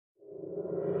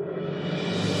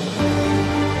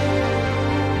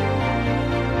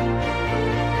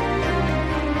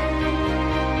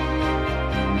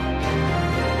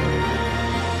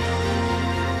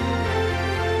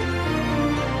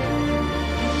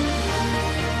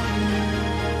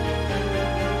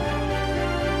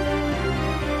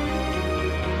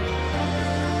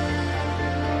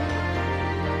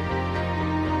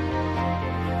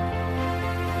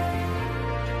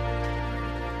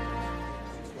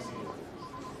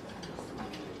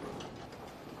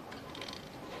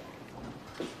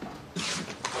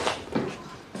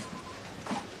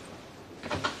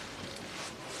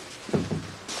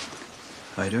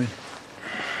How you doing? Do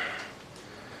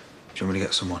you want me to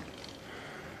get someone?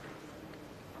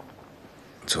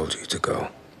 I told you to go.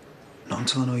 Not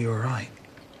until I know you're all right.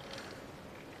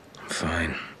 I'm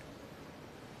fine.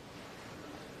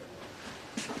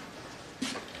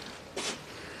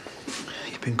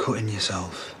 You've been cutting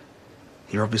yourself.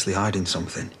 You're obviously hiding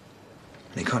something.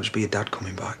 And it can't just be your dad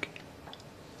coming back.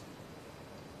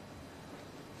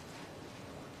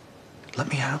 Let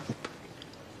me help.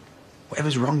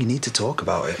 Whatever's wrong, you need to talk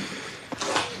about it.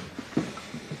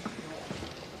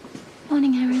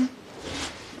 Morning, Aaron.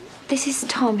 This is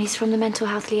Tom. He's from the Mental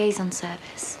Health Liaison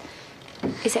Service.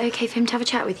 Is it okay for him to have a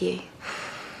chat with you?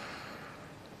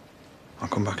 I'll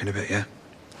come back in a bit, yeah?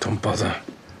 Don't bother.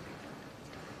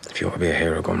 If you want to be a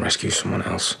hero, go and rescue someone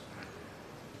else.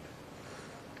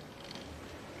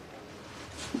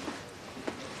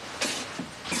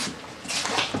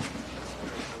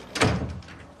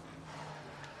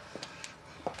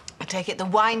 I take it the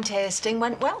wine tasting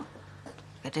went well?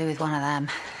 Could do with one of them.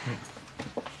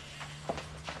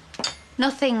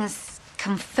 Nothing's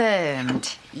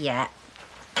confirmed yet,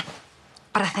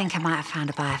 but I think I might have found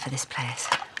a buyer for this place.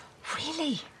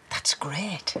 Really? That's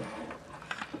great.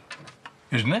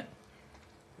 Isn't it?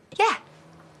 Yeah.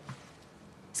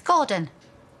 It's Gordon.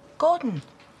 Gordon,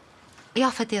 He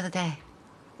offered the other day.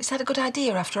 is that a good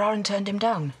idea after Aaron turned him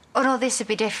down? Oh, no, this would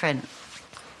be different.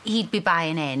 He'd be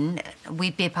buying in,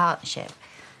 we'd be a partnership.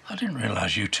 I didn't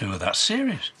realise you two were that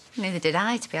serious. Neither did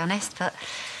I, to be honest, but...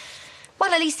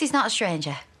 Well, at least he's not a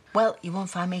stranger. Well, you won't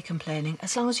find me complaining,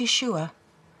 as long as you're sure.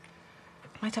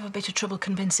 Might have a bit of trouble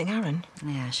convincing Aaron.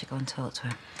 Yeah, I should go and talk to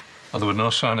him. Well, there was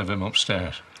no sign of him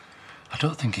upstairs. I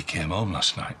don't think he came home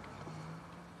last night.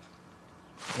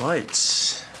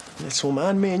 Right. Little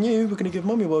man, me and you, we're going to give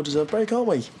Mummy a well-deserved break, aren't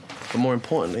we? But more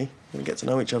importantly, we're going to get to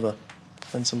know each other.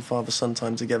 Spend some father-son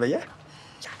time together, yeah?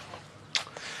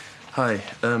 Hi,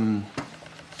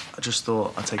 I just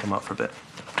thought I'd take him out for a bit.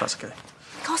 If that's okay.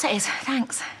 Of course it is,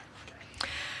 thanks.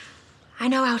 I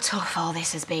know how tough all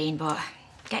this has been, but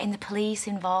getting the police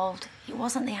involved, it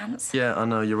wasn't the answer. Yeah, I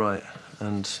know, you're right.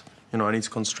 And, you know, I need to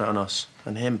concentrate on us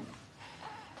and him.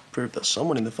 Prove that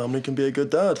someone in the family can be a good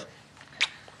dad.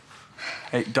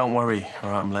 Hey, don't worry,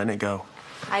 all right, I'm letting it go.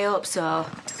 I hope so.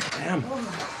 I am.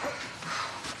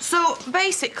 So,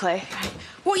 basically,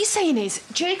 what you're saying is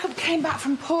Jacob came back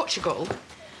from Portugal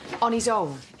on his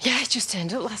own? Yeah, he just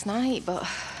turned up last night, but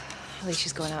at least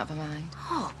she's going out of her mind.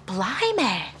 Oh,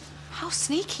 blimey. How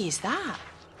sneaky is that?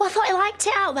 Well, I thought he liked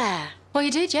it out there. Well,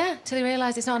 you did, yeah, till he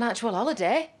realised it's not an actual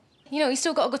holiday. You know, he's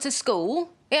still got to go to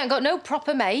school. He ain't got no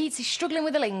proper mates. He's struggling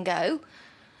with the lingo.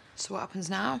 So what happens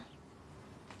now?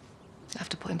 I have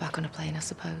to put him back on a plane, I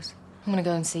suppose. I'm going to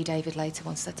go and see David later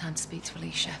once I've had time to speak to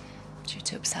Alicia. She was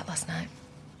too upset last night.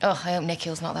 Oh, I hope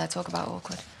Nikhil's not there to talk about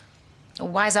awkward.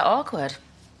 Why is that awkward?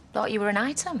 Thought you were an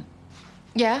item.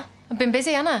 Yeah, I've been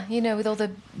busy, Anna, you know, with all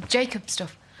the Jacob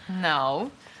stuff.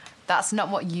 No, that's not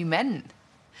what you meant.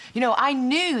 You know, I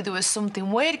knew there was something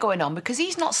weird going on because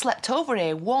he's not slept over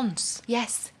here once.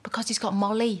 Yes, because he's got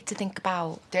Molly to think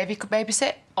about. Davey could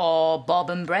babysit. Or Bob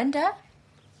and Brenda.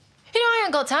 You know, I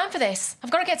ain't got time for this. I've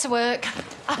got to get to work.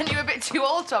 And you're a bit too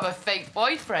old to have a fake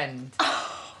boyfriend.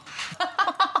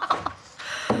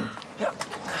 Yeah.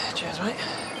 Cheers, mate.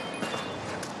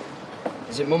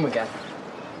 Is it Mum again?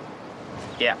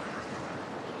 Yeah.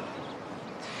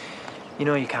 You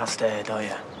know you can't stay here, don't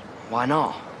you? Why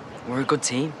not? We're a good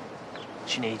team.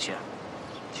 She needs you.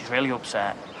 She's really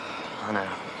upset. I know.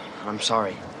 I'm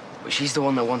sorry. But she's the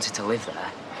one that wanted to live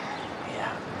there.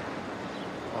 Yeah.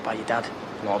 What about your dad?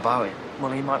 What about him?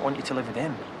 Well, he might want you to live with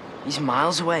him. He's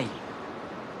miles away.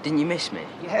 Didn't you miss me?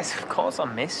 Yes, of course I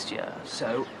missed you.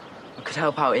 So, I could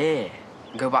help out here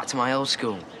and go back to my old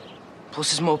school.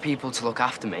 Plus, there's more people to look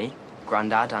after me.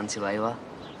 Grandad, Auntie Layla.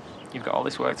 You've got all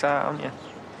this worked out, haven't you?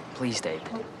 Please,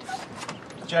 David.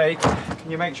 Jake,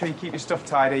 can you make sure you keep your stuff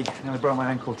tidy? I nearly broke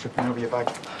my ankle tripping over your bag.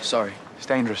 Sorry. It's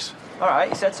dangerous. All right,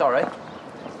 he said sorry.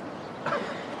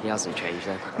 He hasn't changed,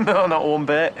 then. No, not one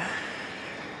bit.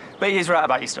 But he is right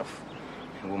about your stuff.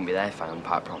 He wouldn't be there if I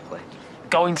unpacked properly.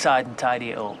 Go inside and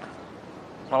tidy it up.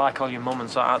 While I call your mum and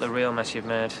sort out the real mess you've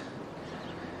made.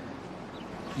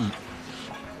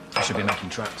 I should be making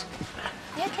tracks.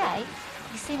 You okay?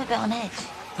 You seem a bit on edge.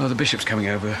 Oh, the bishop's coming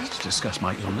over to discuss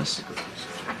my illness.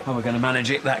 How we're going to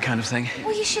manage it, that kind of thing.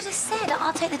 Well, you should have said,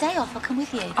 I'll take the day off, I'll come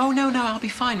with you. Oh, no, I'll be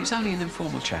fine. It's only an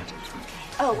informal chat.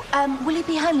 Oh, will he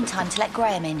be home in time to let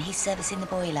Graham in? He's servicing the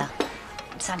boiler.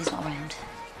 Sandy's not around.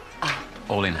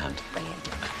 All in hand. Brilliant.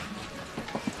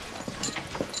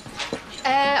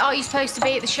 Are you supposed to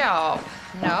be at the shop?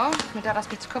 No, my dad asked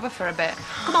me to cover for a bit.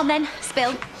 Come on then,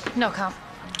 spill. No, can't.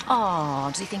 Oh,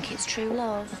 does he think it's true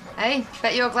love? Hey,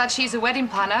 bet you're glad she's a wedding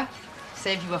planner.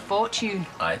 Saved you a fortune.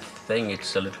 I think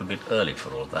it's a little bit early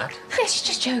for all that. She's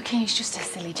just joking. It's just a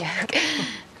silly joke.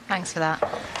 Thanks for that.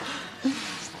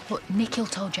 Look, Nikhil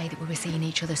told Jay that we were seeing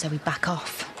each other, so we'd back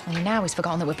off. And now he's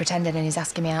forgotten that we're pretending and he's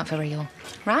asking me out for real.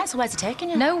 Right, so where's he taking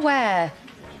you? Nowhere.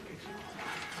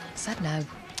 Said no.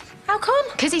 How come?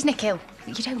 Because he's Nikhil.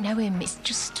 You don't know him. It's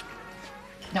just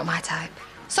not my type.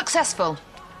 Successful.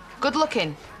 Good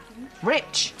looking.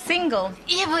 Rich. Single.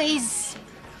 Yeah, but he's...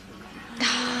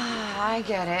 I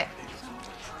get it.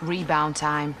 Rebound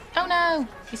time. Oh, no.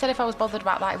 He said if I was bothered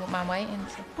about that, he wouldn't mind waiting.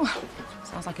 So.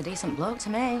 Sounds like a decent bloke to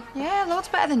me. Yeah, loads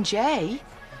better than Jay.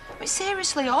 But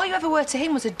seriously, all you ever were to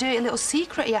him was a dirty little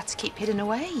secret he had to keep hidden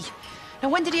away. Now,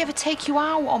 when did he ever take you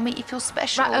out or make you feel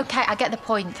special? Right, OK, I get the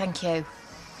point, thank you.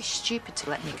 It's stupid to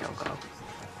let Nico go.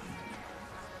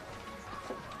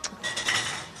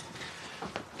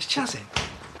 Is Chaz in?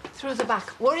 Through the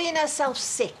back, worrying herself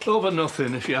sick. Over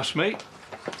nothing, if you ask me.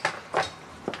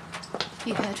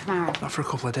 You heard from Aaron? Not for a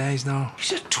couple of days, no.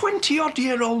 He's a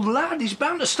 20-odd-year-old lad. He's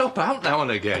bound to stop out now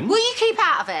and again. Will you keep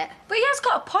out of it? But he has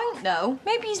got a point, though.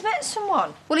 Maybe he's met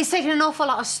someone. Well, he's taken an awful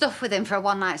lot of stuff with him for a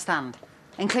one-night stand,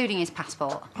 including his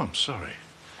passport. I'm sorry.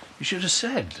 You should have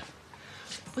said.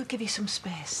 We'll give you some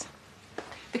space.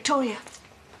 Victoria.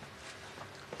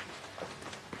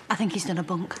 I think he's done a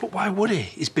bunk. But why would he?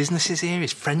 His business is here,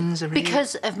 his friends are here.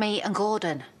 Because of me and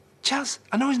Gordon. Chaz,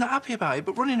 I know he's not happy about it,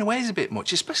 but running away is a bit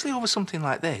much, especially over something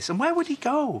like this. And where would he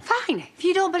go? Fine, if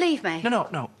you don't believe me.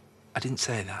 No. I didn't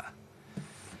say that.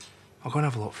 I'll go and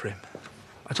have a look for him.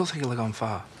 I don't think he'll have gone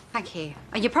far. Thank you.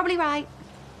 You're probably right.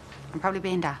 I'm probably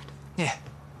being daft. Yeah,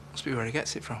 must be where he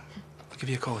gets it from. I'll give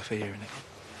you a call if I hear anything.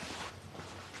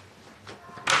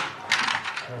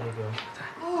 There you go.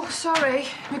 Oh, sorry.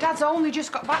 My dad's only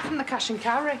just got back from the cash and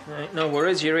carry. Right, no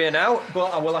worries, you're here now,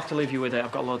 but I will have to leave you with it.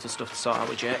 I've got loads of stuff to sort out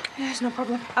with Jake. Yes, no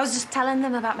problem. I was just telling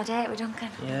them about my date with Duncan.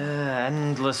 Yeah,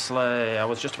 endlessly. I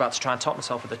was just about to try and top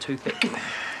myself with a toothpick.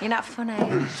 You're not funny.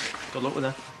 Good luck with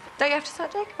her. Don't you have to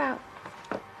sort Jake out?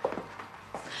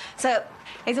 So,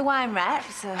 he's a wine rep,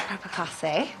 so proper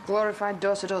classy. Glorified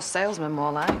door-to-door salesman,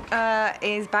 more like.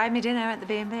 He's buying me dinner at the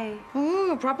B&B.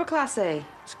 Ooh, proper classy.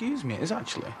 Excuse me, it is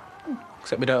actually.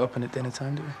 Except we don't open at dinner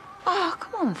time, do we? Oh,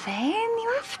 come on, Finn,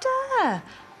 you have to.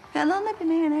 It'll only be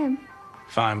me and him.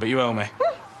 Fine, but you owe me.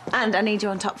 And I need you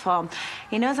on top form.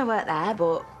 He knows I work there,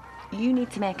 but you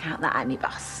need to make out that I'm your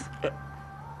boss.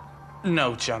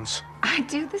 No chance. I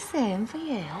do the same for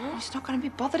you. He's not going to be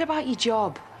bothered about your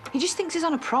job. He just thinks he's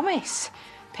on a promise.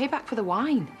 Payback for the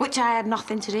wine. Which I had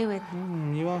nothing to do with.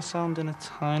 You are sounding a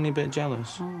tiny bit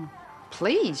jealous.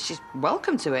 Please, she's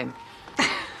welcome to him.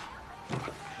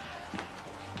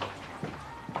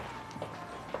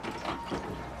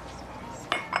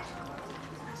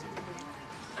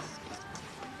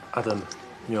 Adam,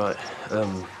 you all right?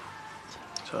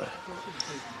 Sorry.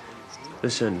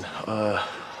 Listen, I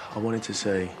wanted to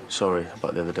say sorry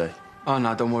about the other day. Oh,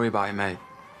 no, don't worry about it, mate.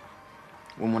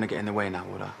 Wouldn't want to get in the way now,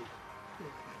 would I?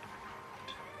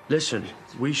 Listen,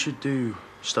 we should do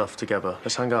stuff together.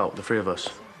 Let's hang out, the three of us,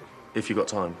 if you got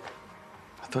time.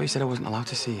 I thought you said I wasn't allowed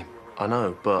to see him. I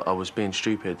know, but I was being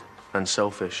stupid and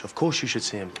selfish. Of course you should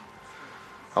see him.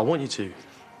 I want you to.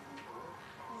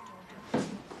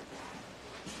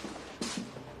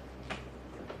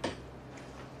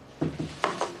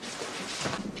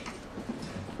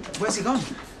 Where's he gone?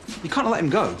 You can't let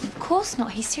him go. Of course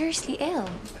not. He's seriously ill.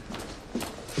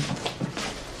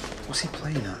 What's he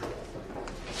playing at?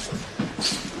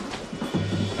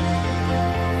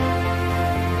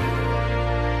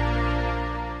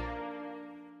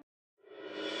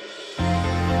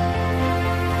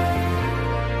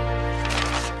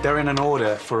 They're in an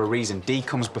order for a reason. D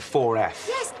comes before F.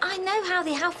 Yes, I know how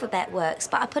the alphabet works,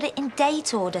 but I put it in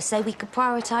date order so we could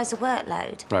prioritise the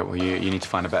workload. Right, well, you need to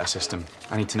find a better system.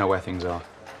 I need to know where things are.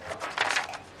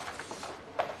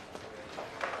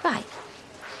 Right.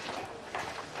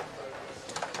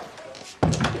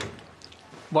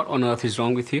 What on earth is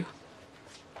wrong with you?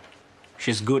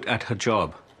 She's good at her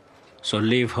job, so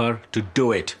leave her to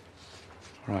do it.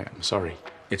 Right, I'm sorry.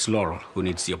 It's Laurel who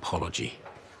needs the apology.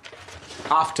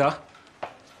 After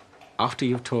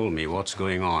you've told me what's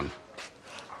going on.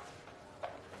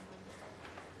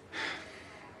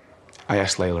 I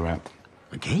asked Layla out.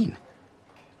 Again?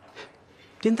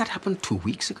 Didn't that happen 2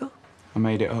 weeks ago? I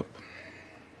made it up.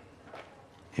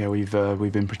 Yeah, we've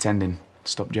been pretending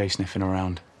to stop Jay sniffing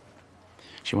around.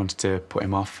 She wanted to put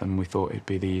him off, and we thought it'd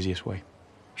be the easiest way.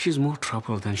 She's more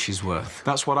trouble than she's worth.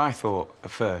 That's what I thought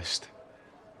at first.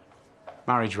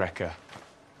 Marriage wrecker.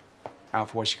 Out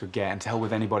for what she could get, and to hell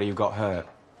with anybody who got hurt.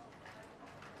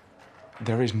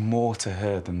 There is more to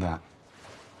her than that.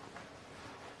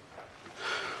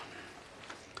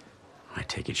 I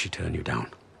take it she turned you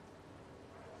down.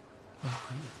 Well,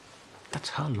 that's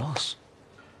her loss.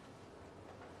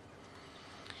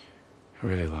 I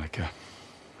really like her.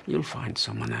 You'll find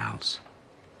someone else.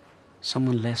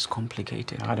 Someone less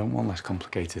complicated. I don't want less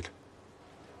complicated.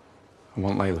 I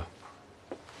want Layla.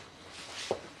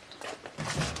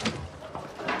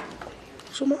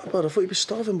 What's the matter, bud? I thought you'd be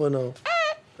starving by now.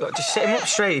 Look, just sit him up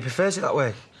straight. He prefers it that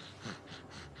way.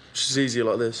 It's just easier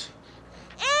like this.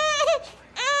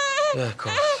 Yeah, of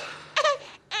course.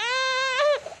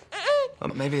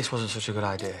 Well, maybe this wasn't such a good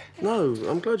idea. No,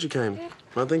 I'm glad you came.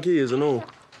 I think he is and all.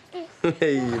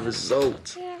 Hey,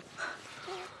 result.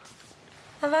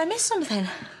 Have I missed something?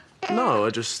 No, I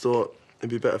just thought it'd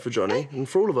be better for Johnny and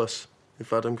for all of us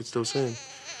if Adam could still see him.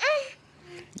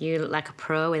 You look like a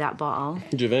pro with that bottle.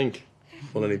 What do you think?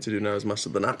 All I need to do now is master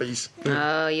the nappies.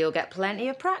 Oh, you'll get plenty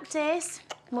of practice.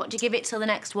 What do you give it till the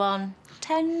next one?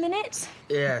 10 minutes?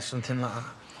 Yeah, something like that.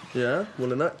 Yeah?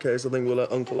 Well, in that case, I think we'll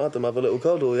let Uncle Adam have a little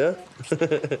cuddle, yeah?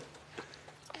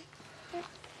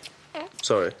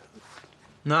 Sorry.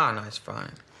 No, it's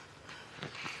fine.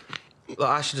 Look,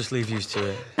 I should just leave you to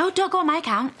it. No, don't go on my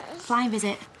account. Flying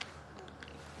visit.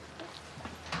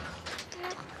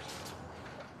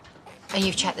 And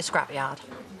you've checked the scrapyard?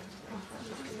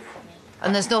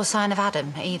 And there's no sign of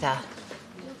Adam either?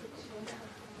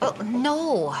 Well,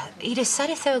 no. He'd have said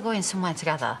if they were going somewhere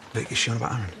together. Vic, is she on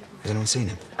about Aaron? Has anyone seen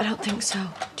him? I don't think so.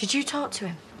 Did you talk to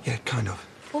him? Yeah, kind of.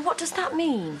 Well, what does that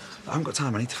mean? I haven't got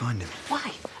time. I need to find him.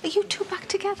 Why? Are you two back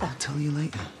together? I'll tell you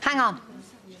later. Hang on.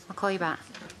 I'll call you back.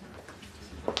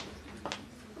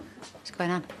 What's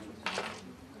going on?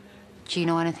 Do you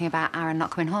know anything about Aaron not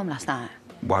coming home last night?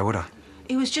 Why would I?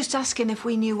 He was just asking if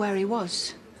we knew where he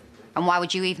was. And why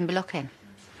would you even be looking?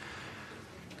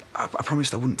 I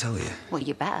promised I wouldn't tell you. Well,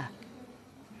 you better.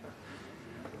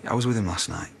 I was with him last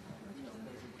night.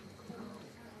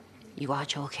 You are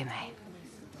joking me.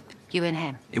 You and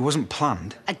him. It wasn't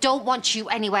planned. I don't want you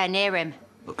anywhere near him.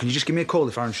 Look, can you just give me a call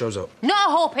if Aaron shows up? No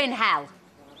hope in hell.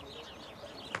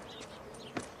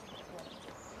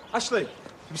 Ashley,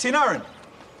 have you seen Aaron?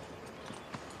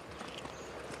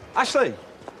 Ashley!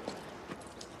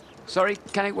 Sorry,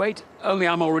 can it wait? Only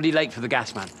I'm already late for the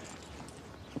gas man.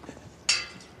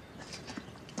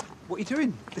 What are you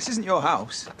doing? This isn't your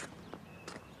house.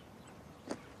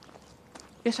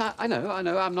 Yes, I know.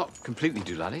 I'm not completely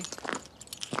doolally.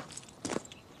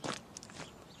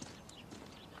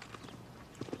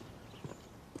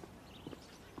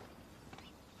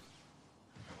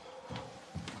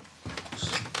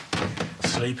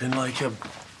 Sleeping like a...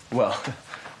 Well,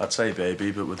 I'd say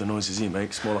baby, but with the noises he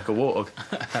makes, more like a warthog.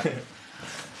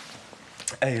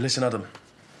 Hey, listen, Adam.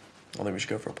 I think we should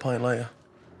go for a pint later.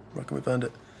 Reckon we've earned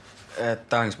it.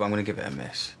 Thanks, but I'm going to give it a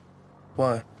miss.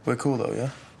 Why? We're cool, though, yeah?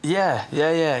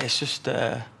 Yeah. It's just,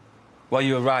 well,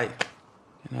 you were right.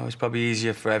 You know, it's probably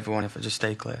easier for everyone if I just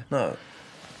stay clear. No.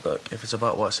 Look, if it's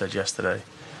about what I said yesterday,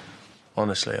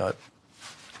 honestly,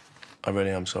 I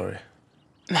really am sorry.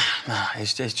 Nah,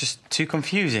 it's just too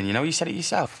confusing, you know? You said it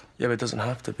yourself. Yeah, but it doesn't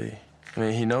have to be. I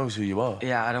mean, he knows who you are.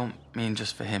 Yeah, I don't mean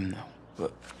just for him, though.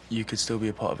 But you could still be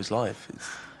a part of his life.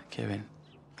 Kieran,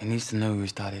 he needs to know who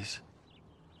his dad is.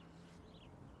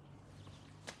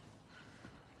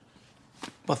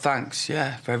 Well, thanks,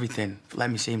 yeah, for everything. For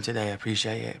letting me see him today, I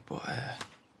appreciate it. But,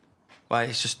 well,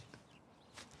 it's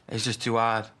just too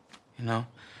hard, you know?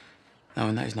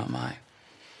 Knowing that he's not mine.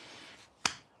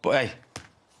 But, hey,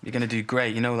 you're gonna do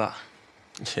great, you know that?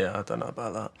 Yeah, I don't know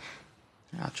about that.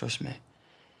 Yeah, trust me.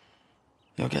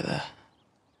 You'll get there.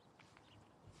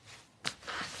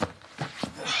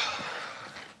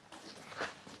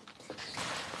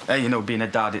 Hey, you know, being a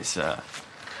dad, it's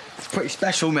pretty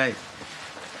special, mate.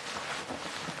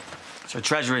 So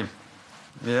treasure him.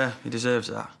 Yeah, he deserves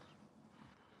that.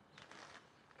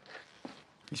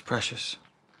 He's precious.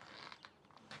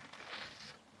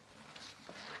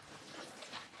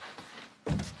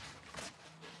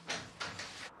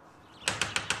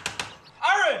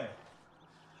 Aaron!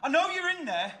 I know you're in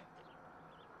there.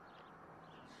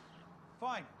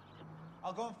 Fine.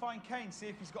 I'll go and find Kane, see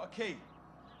if he's got a key.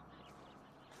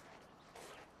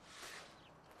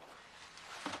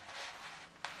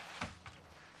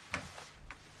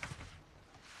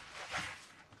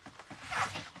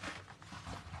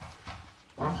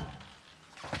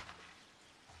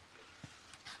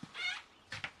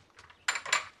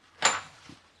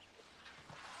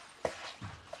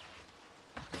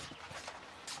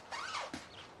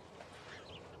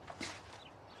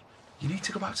 You need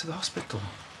to go back to the hospital.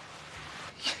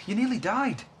 You nearly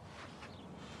died.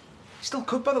 You still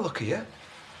could by the look of you.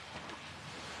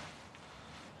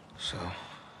 So?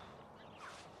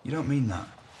 You don't mean that.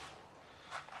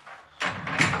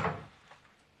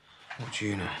 What do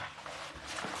you know?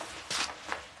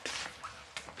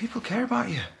 People care about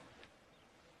you.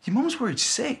 Your mum's worried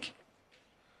sick.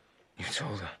 You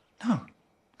told her? No,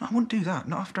 I wouldn't do that.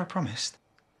 Not after I promised.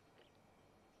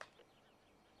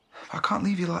 I can't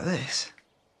leave you like this.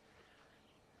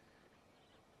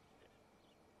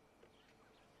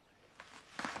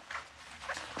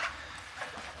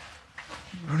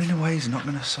 Running away is not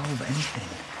going to solve anything.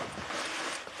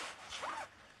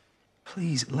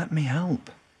 Please, let me help.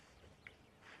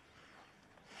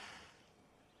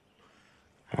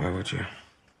 Why would you?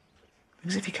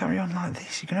 Because if you carry on like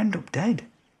this, you're going to end up dead.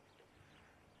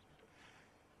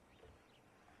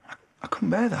 I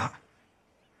couldn't bear that.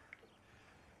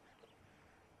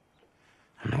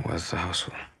 I'm not worth the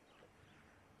hassle.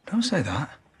 Don't say that.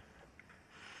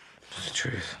 It's the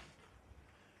truth.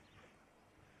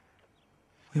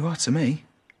 You are to me.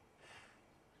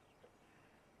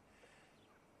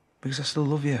 Because I still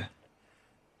love you.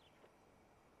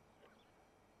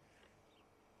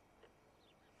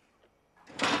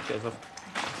 Cheers, love.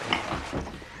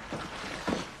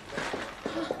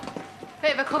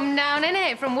 Bit of a come down,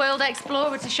 innit? From world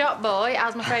explorer to shop boy.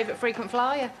 How's my favourite frequent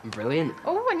flyer? Brilliant.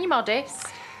 Oh, and you're modest.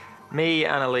 Me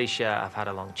and Alicia have had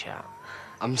a long chat.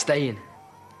 I'm staying.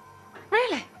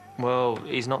 Really? Well,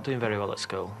 he's not doing very well at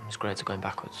school. His grades are going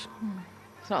backwards.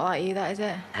 It's not like you, that, is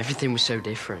it? Everything was so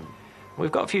different.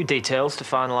 We've got a few details to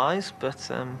finalise, but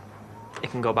he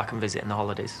can go back and visit in the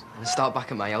holidays. I'll start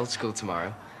back at my old school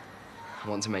tomorrow. I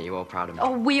want to make you all proud of me.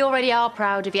 Oh, we already are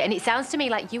proud of you, and it sounds to me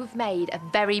like you have made a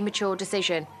very mature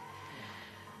decision.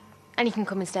 And you can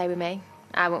come and stay with me.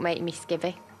 I won't make you me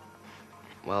skivvy.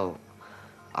 Well,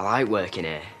 I like working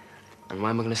here. And where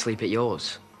am I going to sleep at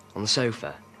yours? On the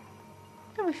sofa?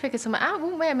 Well, we figured something out,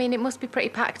 won't we? I mean, it must be pretty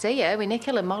packed here with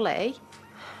Nicola and Molly.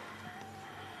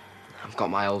 I've got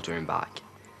my old room back.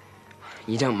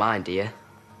 You don't mind, do you?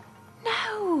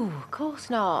 No, of course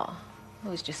not. I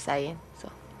was just saying, so.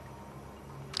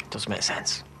 Does make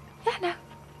sense. Yeah, no.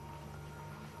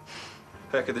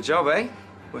 Perk of the job, eh?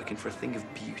 Working for a thing of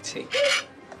beauty.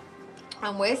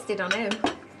 I'm wasted on him.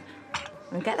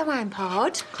 And get the wine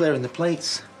poured. Clearing the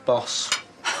plates, boss.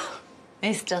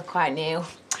 He's still quite new.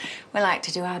 We like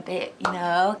to do our bit, you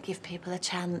know, give people a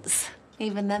chance.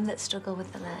 Even them that struggle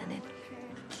with the learning.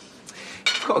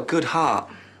 You've got a good heart.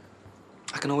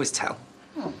 I can always tell.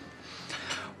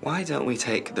 Why don't we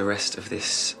take the rest of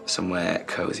this somewhere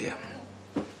cosier?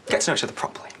 Get to know each other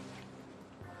properly.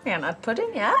 We haven't had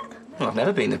pudding yet. Well, I've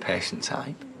never been the patient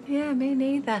type. Yeah, me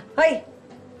neither. Oi!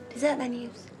 Dessert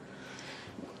menus.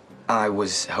 I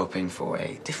was hoping for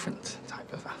a different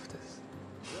type of afters.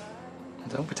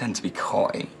 Don't pretend to be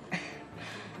coy.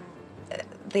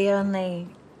 The only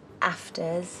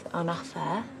afters on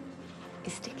offer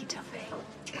is sticky toffee.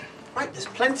 Right, there's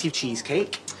plenty of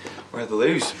cheesecake. Where are the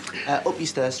loos? Up your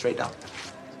stairs, straight down.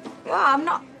 Well, I'm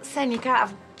not saying you can't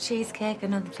have cheesecake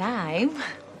another time.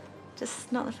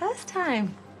 Just not the first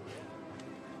time.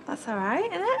 That's all right,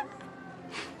 isn't it?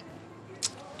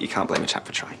 You can't blame a chap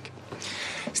for trying.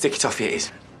 Sticky toffee it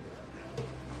is.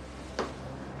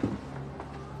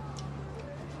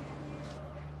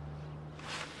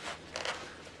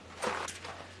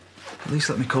 At least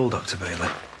let me call Dr. Bailey.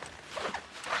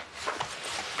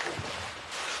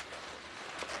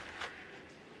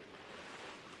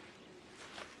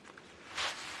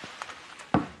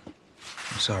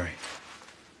 I'm sorry.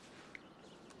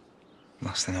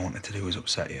 Last thing I wanted to do was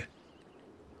upset you.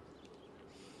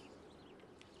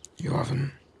 You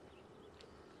haven't.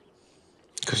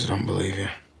 Because I don't believe you.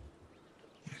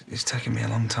 It's taken me a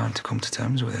long time to come to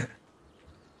terms with it.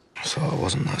 I thought I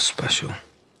wasn't that special.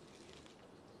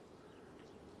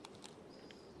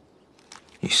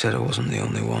 You said I wasn't the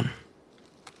only one.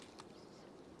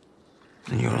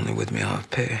 And you're only with me out of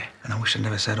pity. And I wish I'd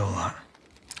never said all that.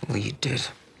 Well, you did.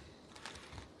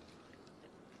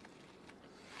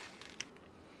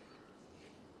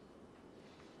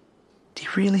 Do you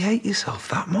really hate yourself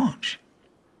that much?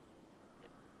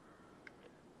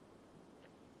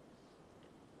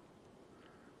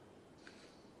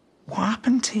 What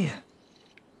happened to you?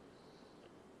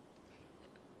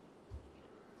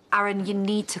 Aaron, you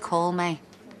need to call me.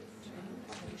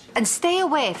 And stay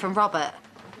away from Robert.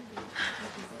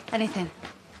 Anything.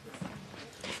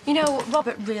 You know,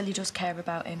 Robert really does care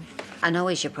about him. I know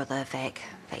he's your brother, Vic,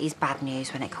 but he's bad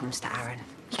news when it comes to Aaron.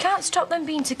 You can't stop them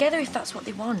being together if that's what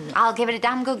they want. I'll give it a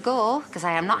damn good go, because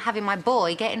I am not having my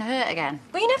boy getting hurt again.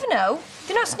 Well, you never know.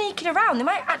 They're not sneaking around. They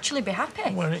might actually be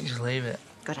happy. Why don't you just leave it?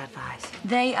 Good advice.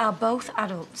 They are both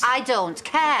adults. I don't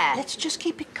care. Let's just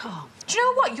keep it calm. Do you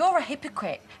know what? You're a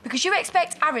hypocrite. Because you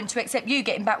expect Aaron to accept you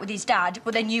getting back with his dad,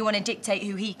 but then you want to dictate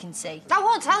who he can see. I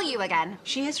won't tell you again.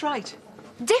 She is right.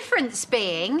 Difference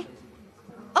being,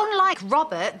 unlike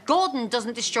Robert, Gordon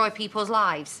doesn't destroy people's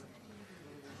lives.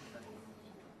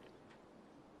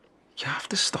 You have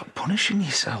to stop punishing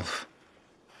yourself.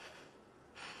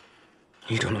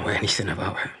 You don't know anything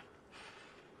about it.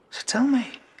 So tell me.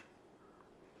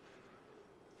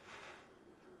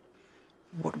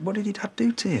 What did your dad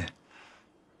do to you?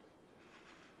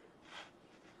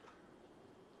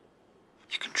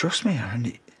 You can trust me, Aaron.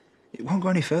 It won't go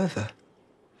any further.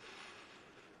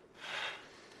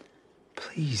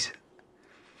 Please.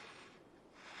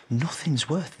 Nothing's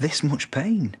worth this much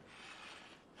pain.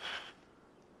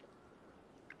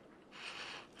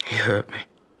 He hurt me.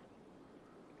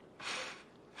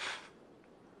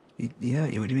 Yeah,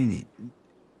 what do you mean?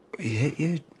 He hit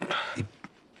you?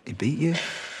 He beat you?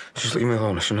 Just leave me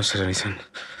alone. I shouldn't have said anything.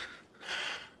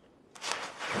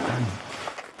 Aaron,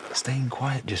 staying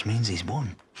quiet just means he's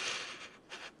won.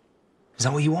 Is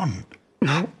that what you want?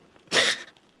 No.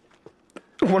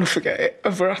 I want to forget it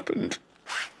ever happened.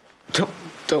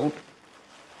 Don't.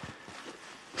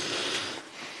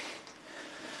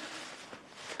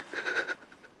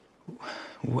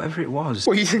 Whatever it was.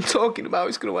 What you think talking about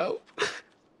is going to help?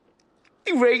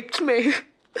 He raped me.